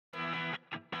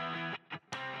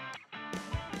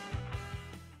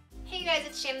you guys,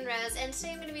 it's Channon Rose, and today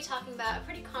I'm going to be talking about a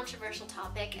pretty controversial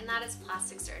topic, and that is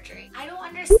plastic surgery. I don't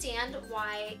understand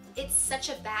why it's such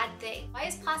a bad thing. Why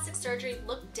is plastic surgery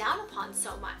looked down upon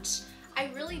so much? I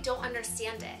really don't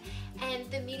understand it. And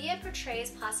the media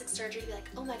portrays plastic surgery to be like,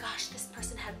 oh my gosh, this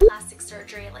person had plastic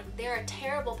surgery. Like, they're a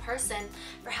terrible person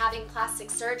for having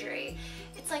plastic surgery.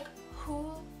 It's like,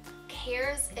 who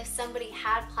cares if somebody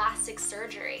had plastic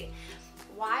surgery?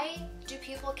 Why do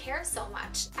people care so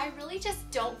much? I really just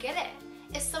don't get it.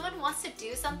 If someone wants to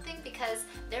do something because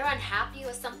they're unhappy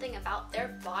with something about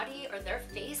their body or their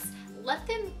face, let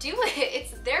them do it.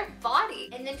 It's their body.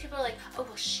 And then people are like, oh,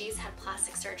 well, she's had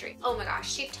plastic surgery. Oh my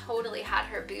gosh, she totally had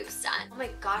her boobs done. Oh my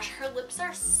gosh, her lips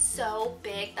are so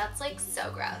big. That's like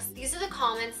so gross. These are the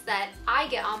comments that I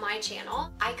get on my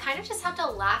channel. I kind of just have to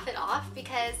laugh it off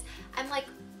because I'm like,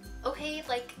 okay,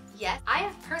 like, yes, I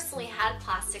have personally had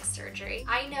plastic surgery.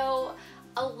 I know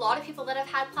a lot of people that have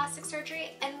had plastic surgery,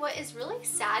 and what is really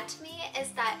sad to me is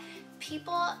that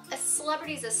people,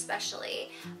 celebrities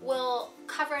especially, will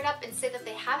cover it up and say that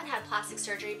they haven't had plastic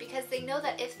surgery because they know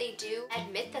that if they do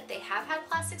admit that they have had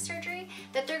plastic surgery,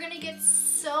 that they're gonna get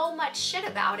so much shit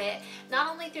about it, not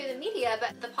only through the media,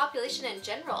 but the population in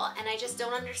general. And I just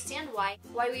don't understand why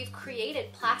we've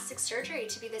created plastic surgery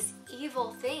to be this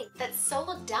evil thing that's so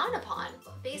looked down upon.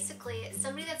 Basically,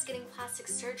 somebody that's getting plastic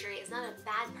surgery is not a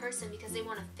bad person because they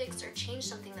want to fix or change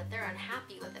something that they're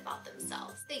unhappy with about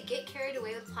themselves. If they get carried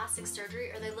away with plastic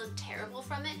surgery or they look terrible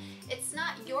from it, it's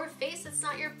not your face, it's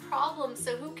not your problem,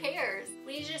 so who cares?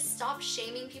 We need to just stop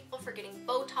shaming people for getting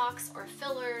Botox or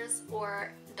fillers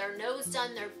or their nose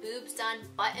done, their boobs done,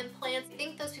 butt implants. I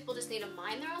think those people just need to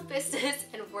mind their own business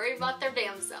and worry about their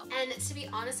damn self. And to be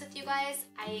honest with you guys,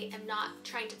 I am not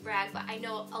trying to brag, but I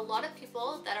know a lot of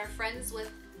people that are friends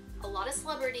with a lot of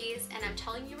celebrities, and I'm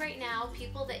telling you right now,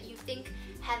 people that you think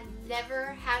have never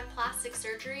had plastic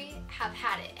surgery have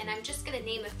had it. And I'm just gonna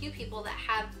name a few people that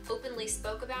have openly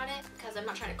spoke about it because I'm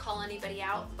not trying to call anybody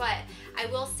out, but I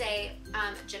will say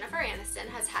Jennifer Aniston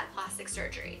has had plastic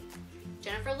surgery.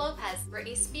 Jennifer Lopez,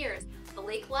 Britney Spears,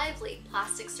 Blake Lively,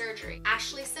 plastic surgery,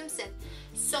 Ashley Simpson.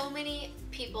 So many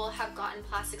people have gotten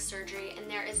plastic surgery and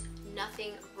there is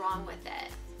nothing wrong with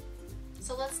it.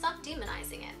 So let's stop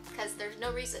demonizing it because there's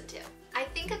no reason to. I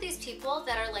think of these people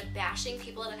that are like bashing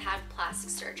people that have had plastic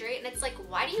surgery, and it's like,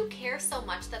 why do you care so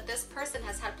much that this person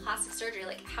has had plastic surgery?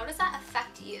 Like, how does that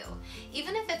affect you?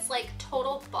 Even if it's like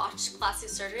total botched plastic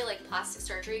surgery, like plastic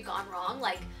surgery gone wrong,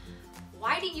 like,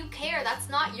 why do you care? That's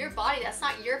not your body, that's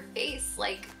not your face.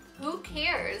 Like, who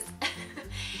cares?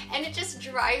 And it just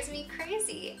drives me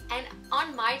crazy. And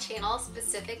on my channel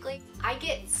specifically, I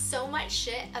get so much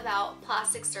shit about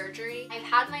plastic surgery. I've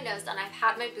had my nose done, I've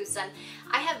had my boobs done.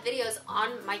 I have videos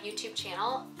on my YouTube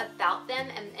channel about them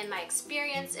and my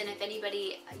experience, and if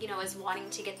anybody, you know, is wanting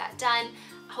to get that done,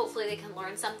 hopefully they can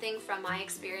learn something from my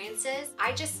experiences.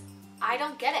 I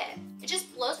don't get it. It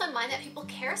just blows my mind that people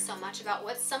care so much about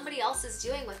what somebody else is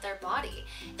doing with their body.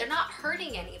 They're not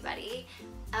hurting anybody.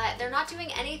 They're not doing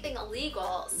anything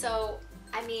illegal. So,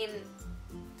 I mean,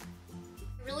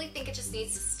 I really think it just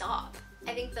needs to stop.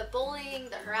 I think the bullying,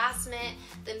 the harassment,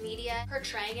 the media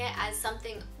portraying it as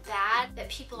something bad that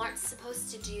people aren't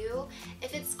supposed to do,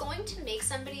 if it's going to make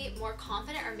somebody more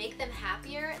confident or make them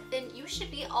happier, then you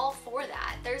should be all for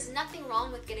that. There's nothing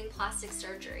wrong with getting plastic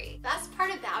surgery. Best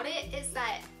part about it is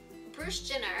that Bruce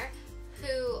Jenner,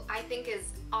 who I think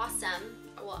is awesome,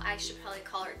 well, I should probably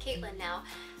call her Caitlyn now,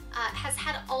 has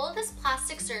had all of this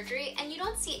plastic surgery, and you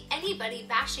don't see anybody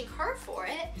bashing her for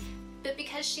it. But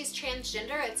because she's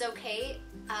transgender, it's okay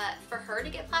for her to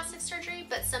get plastic surgery,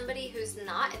 but somebody who's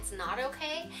not, it's not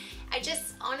okay. I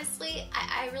just, honestly,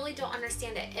 I really don't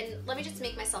understand it. And let me just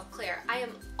make myself clear. I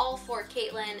am all for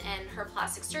Caitlyn and her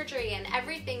plastic surgery and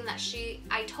everything that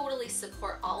I totally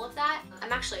support all of that.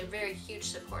 I'm actually a very huge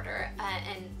supporter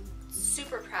and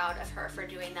super proud of her for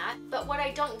doing that. But what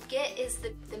I don't get is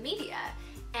the media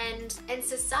and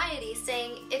society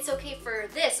saying it's okay for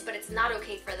this, but it's not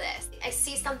okay for this. I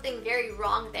see something very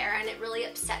wrong there, and it really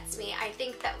upsets me. I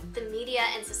think that the media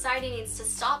and society needs to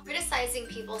stop criticizing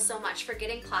people so much for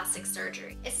getting plastic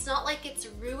surgery. It's not like it's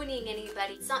ruining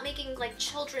anybody. It's not making like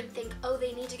children think, oh,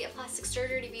 they need to get plastic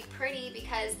surgery to be pretty,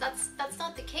 because that's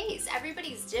not the case.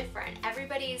 Everybody's different.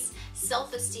 Everybody's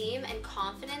self-esteem and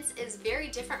confidence is very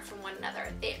different from one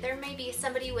another. There may be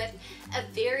somebody with a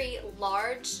very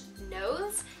large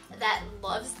nose that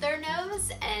loves their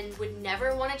nose and would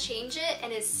never want to change it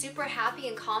and is super happy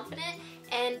and confident,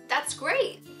 and that's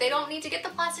great. They don't need to get the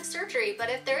plastic surgery. But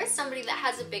if there is somebody that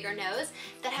has a bigger nose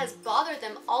that has bothered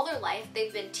them all their life,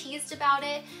 they've been teased about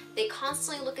it, they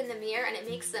constantly look in the mirror and it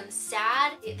makes them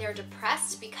sad, they're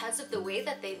depressed because of the way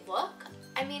that they look,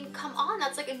 I mean, come on,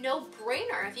 that's like a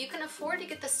no-brainer. If you can afford to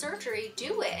get the surgery,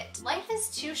 do it. Life is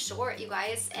too short, you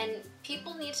guys, and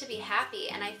people need to be happy.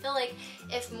 And I feel like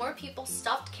if more people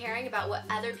stopped caring about what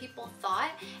other people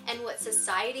thought and what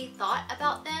society thought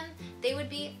about them, they would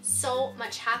be so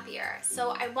much happier.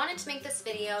 So I wanted to make this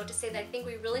video to say that I think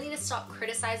we really need to stop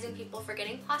criticizing people for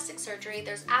getting plastic surgery.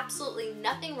 There's absolutely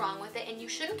nothing wrong with it, and you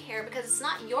shouldn't care because it's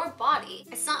not your body.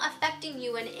 It's not affecting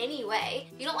you in any way.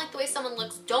 If you don't like the way someone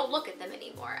looks, don't look at them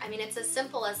anymore. I mean, it's as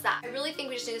simple as that. I really think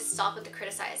we just need to stop with the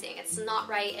criticizing. It's not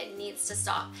right. It needs to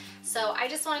stop. So I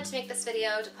just wanted to make this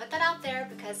video to put that out there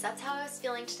because that's how I was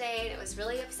feeling today, and it was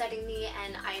really upsetting me,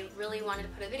 and I really wanted to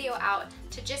put a video out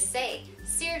to just say,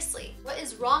 seriously, what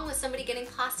is wrong with somebody getting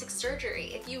plastic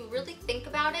surgery? If you really think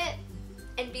about it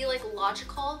and be like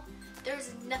logical,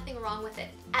 there's nothing wrong with it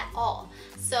at all.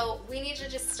 So we need to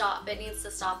just stop. It needs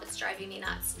to stop. It's driving me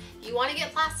nuts. If you want to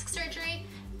get plastic surgery,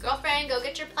 girlfriend, go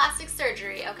get your plastic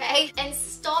surgery, okay? And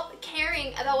stop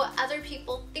caring about what other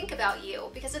people think about you,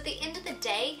 because at the end of the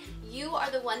day, you are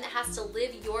the one that has to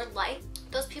live your life.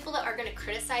 Those people that are going to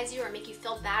criticize you or make you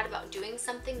feel bad about doing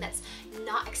something that's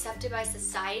not accepted by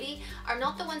society are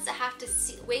not the ones that have to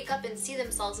wake up and see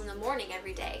themselves in the morning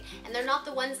every day. And they're not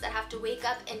the ones that have to wake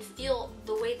up and feel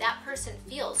the way that person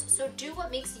feels. So do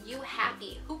what makes you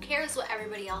happy. Who cares what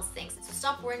everybody else thinks? So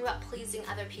stop worrying about pleasing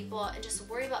other people and just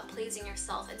worry about pleasing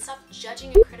yourself, and stop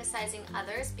judging and criticizing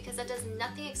others, because that does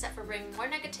nothing except for bring more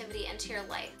negativity into your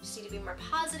life. You just need to be more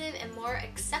positive and more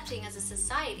accepting as a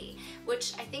society,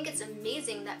 which I think it's amazing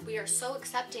that we are so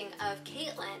accepting of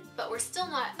Caitlyn, but we're still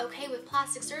not okay with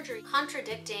plastic surgery,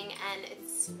 contradicting, and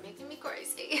it's making me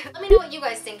crazy. Let me know what you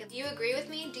guys think. Do you agree with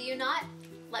me? Do you not?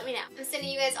 Let me know. I'm sending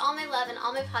you guys all my love and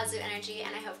all my positive energy,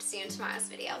 and I hope to see you in tomorrow's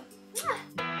video.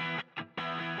 Mwah!